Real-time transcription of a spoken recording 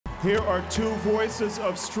Here are two voices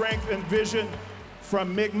of strength and vision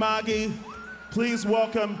from Mi'kma'ki. Please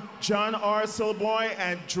welcome John R. Sylliboy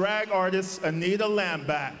and drag artist Anita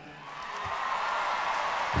Landback.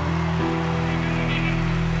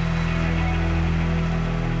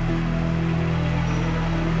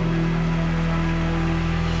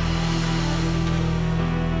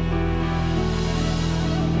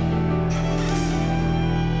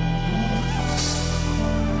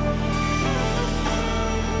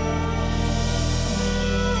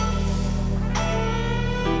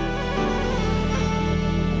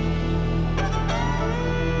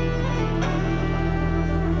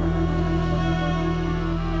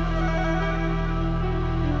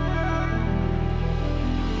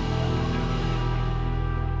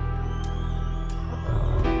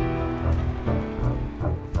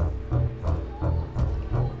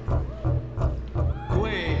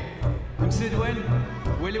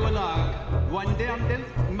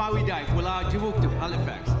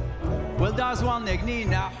 Well, that's one thing,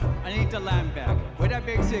 Nina, Anita Landback. What I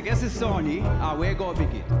beg say, guess it's Toney, where go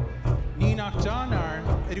begin? Nina John R.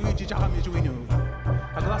 Edwiji JUNO.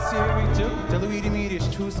 A glacier too, Deluidi Mead is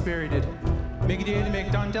two-spirited. Megidale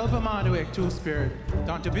make Don Del Pamadoek two-spirit,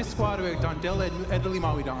 Don Tobisquadoek, Don Del Edley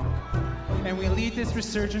Mawidon. And we lead this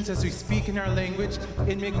resurgence as we speak in our language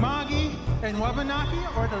in Mi'kma'ki and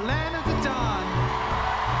Wabanaki, or the land of the dawn.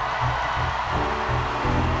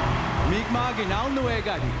 Mi'kma'ki now no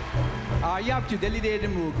egadi. Ayap to delide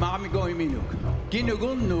mug, mami going minuk.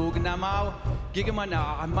 Ginugun nug na mau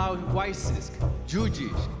gigamana mau waisisk,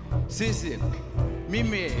 jujish, sisip,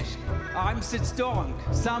 mimesh. I'm sit strong,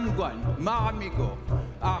 samguan, mamigo,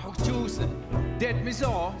 chusen. Dead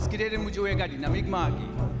miso, skided muju egadi na Mi'kma'ki.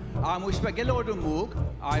 Amushpa gelodo mug,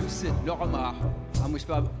 I'm sit norma,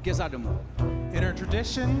 amushpa gesadamug. In our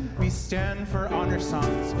tradition, we stand for honor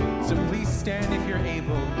songs, so please stand if you're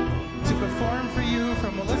able. To perform for you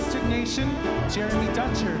from Holistic Nation, Jeremy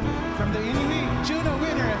Dutcher, from the Inuit, JUNO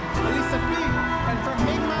winner, Elisapie, and from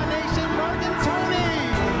Mi'kmaq Nation, Morgan Toney.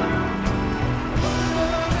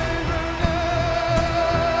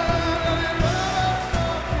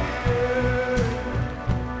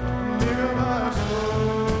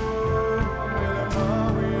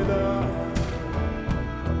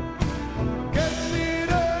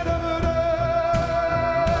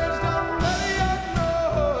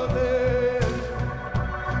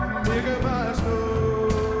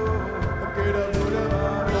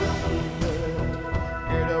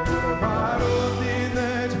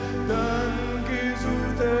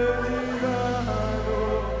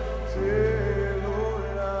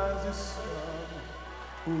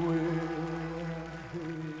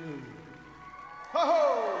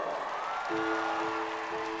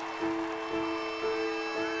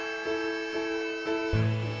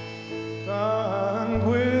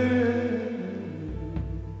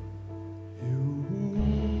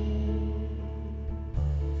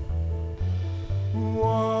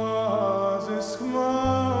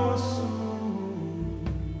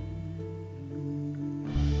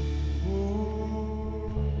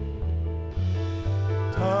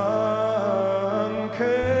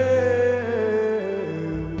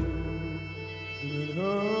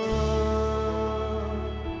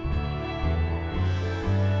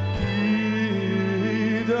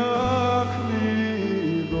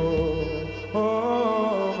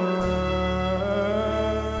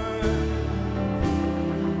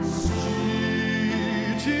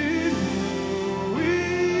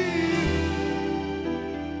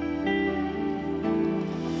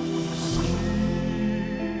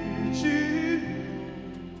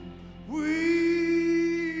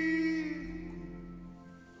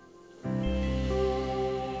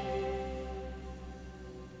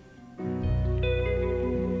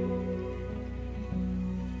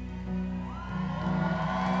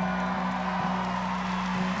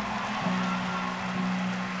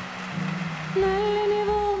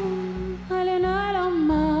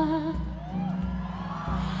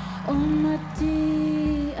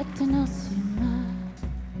 Uummati, Attanarsimat.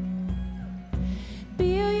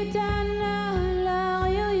 Biyutana la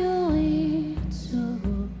yuyuritsu.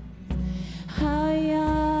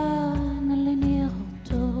 Haya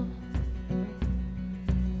nalinirto.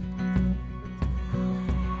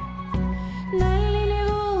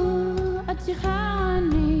 Naliniru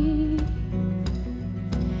atihani.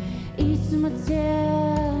 Ismatel.